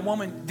do what that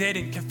woman did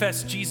and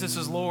confess Jesus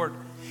as Lord.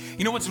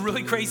 You know what's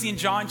really crazy in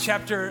John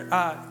chapter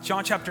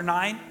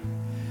 9?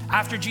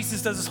 After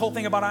Jesus does this whole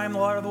thing about I am the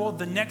light of the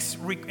world,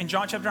 in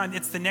John chapter 9,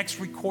 it's the next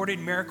recorded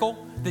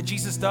miracle that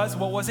Jesus does.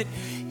 What was it?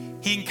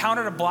 He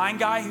encountered a blind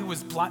guy who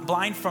was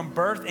blind from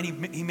birth, and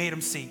he made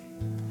him see.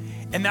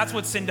 And that's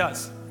what sin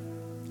does.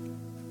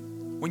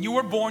 When you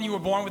were born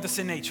with a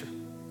sin nature.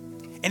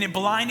 And it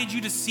blinded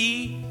you to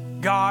see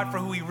God for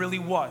who he really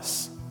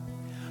was.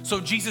 So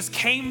Jesus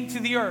came to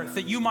the earth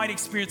that you might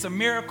experience a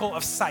miracle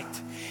of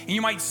sight. And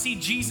you might see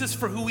Jesus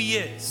for who he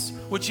is,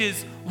 which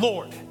is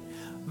Lord,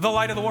 the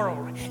light of the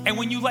world. And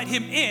when you let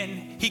him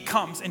in, he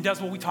comes and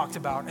does what we talked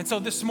about. And so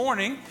this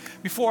morning,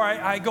 before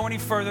I go any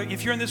further,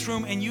 if you're in this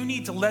room and you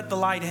need to let the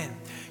light in,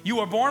 you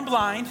were born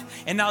blind,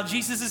 and now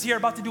Jesus is here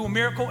about to do a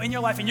miracle in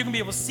your life, and you're going to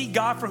be able to see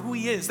God for who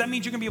he is. That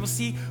means you're going to be able to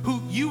see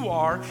who you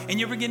are, and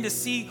you're beginning to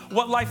see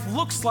what life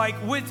looks like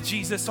with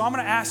Jesus. So I'm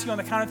going to ask you on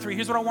the count of 3.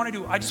 Here's what I want to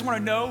do. I just want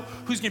to know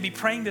who's going to be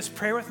praying this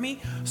prayer with me.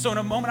 So in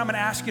a moment, I'm going to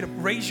ask you to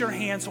raise your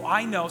hand so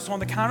I know. So on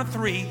the count of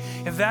 3,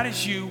 if that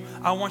is you,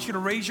 I want you to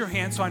raise your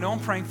hand so I know I'm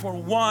praying for.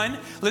 1,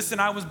 listen,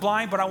 I was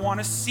blind, but I want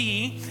to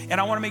see, and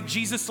I want to make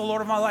Jesus the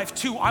Lord of my life.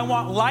 2, I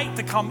want light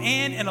to come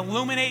in and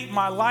illuminate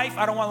my life.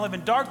 I don't want to live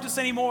in darkness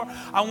anymore.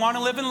 I want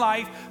to live in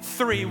life.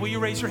 3, will you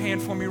raise your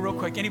hand for me real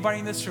quick? Anybody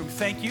in this room?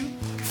 Thank you.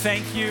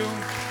 Thank you.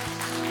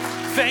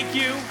 Thank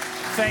you.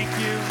 Thank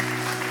you.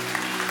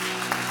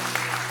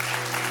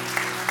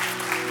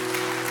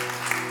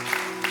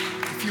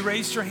 If you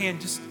raised your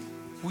hand, just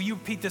will you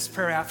repeat this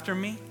prayer after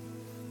me?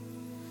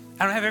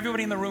 I don't have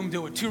everybody in the room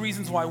do it. 2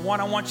 reasons why.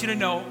 1, I want you to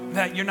know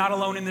that you're not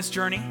alone in this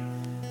journey.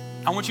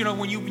 I want you to know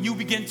when you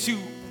begin to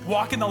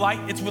walk in the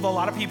light. It's with a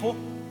lot of people.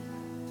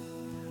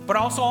 But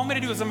also all I'm going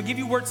to do is I'm going to give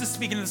you words to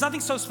speak. And there's nothing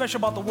so special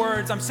about the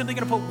words. I'm simply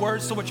going to put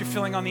words to what you're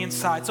feeling on the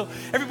inside. So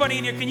everybody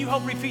in here, can you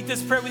help repeat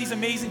this prayer with these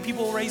amazing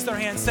people who raise their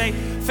hands? Say,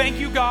 thank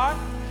you, God,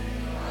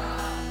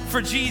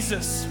 for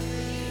Jesus.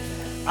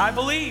 I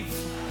believe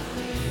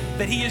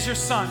that he is your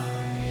son.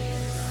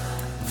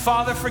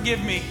 Father,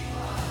 forgive me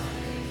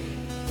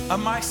of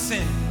my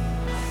sin.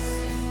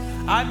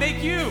 I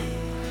make you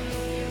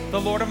the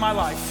Lord of my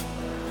life.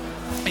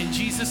 In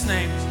Jesus'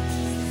 name,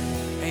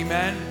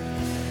 amen.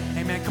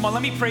 Amen. Come on,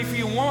 let me pray for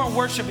you. We're going to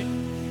worship it.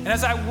 And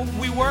as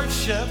we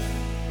worship,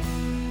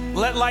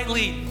 let light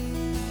lead.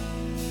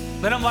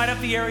 Let him light up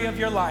the area of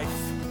your life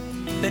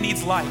that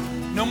needs light.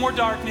 No more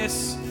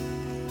darkness.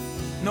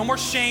 No more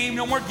shame.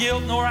 No more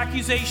guilt. No more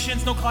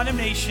accusations. No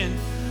condemnation.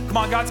 Come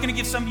on, God's going to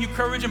give some of you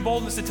courage and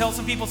boldness to tell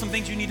some people some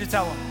things you need to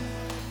tell them.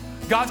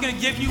 God's going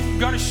to give you,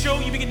 going to show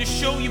you, begin to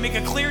show you, make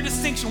a clear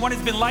distinction, what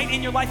has been light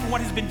in your life and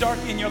what has been dark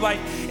in your life.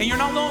 And you're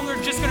no longer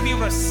just going to be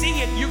able to see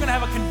it, you're going to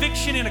have a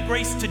conviction and a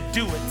grace to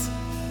do it.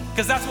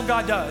 Because that's what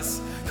God does.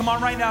 Come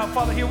on right now,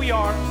 Father, here we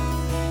are.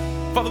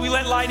 Father, we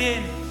let light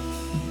in.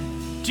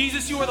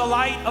 Jesus, you are the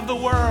light of the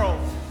world.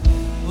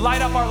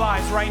 Light up our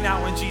lives right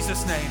now in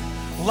Jesus' name.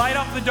 Light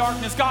up the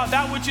darkness. God,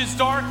 that which is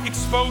dark,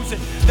 expose it.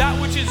 That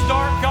which is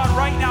dark, God,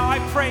 right now, I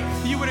pray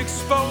you would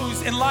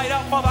expose and light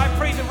up. Father, I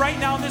pray that right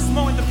now in this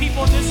moment, the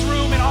people in this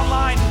room and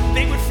online,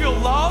 they would feel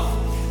love.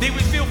 They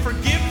would feel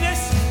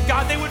forgiveness.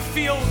 God, they would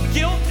feel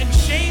guilt and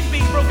shame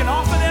being broken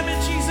off of them in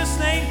Jesus'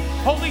 name.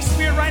 Holy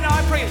Spirit, right now,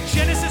 I pray a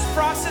Genesis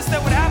process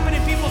that would happen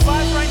in people's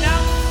lives right now.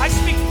 I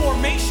speak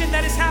formation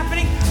that is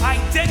happening,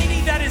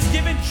 identity that is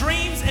given,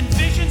 dreams and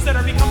visions that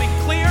are becoming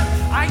clear.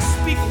 I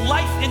speak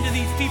life into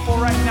these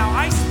people right now.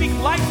 I speak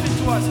life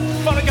into us.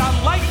 Father God,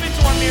 life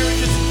into our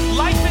marriages,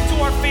 life into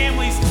our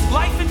families,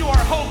 life into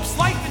our hopes,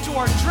 life into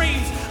our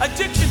dreams.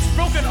 Addictions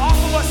broken off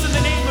of us in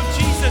the name of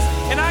Jesus.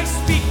 And I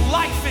speak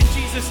life in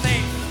Jesus'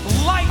 name.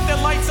 Light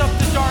that lights up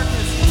the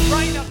darkness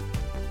right now.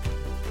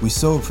 We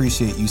so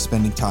appreciate you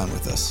spending time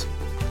with us.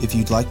 If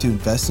you'd like to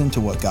invest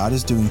into what God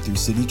is doing through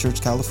City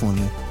Church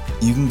California,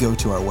 you can go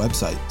to our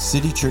website,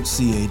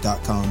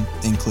 citychurchca.com,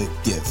 and click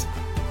Give.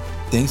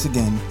 Thanks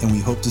again, and we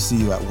hope to see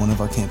you at one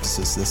of our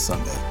campuses this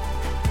Sunday.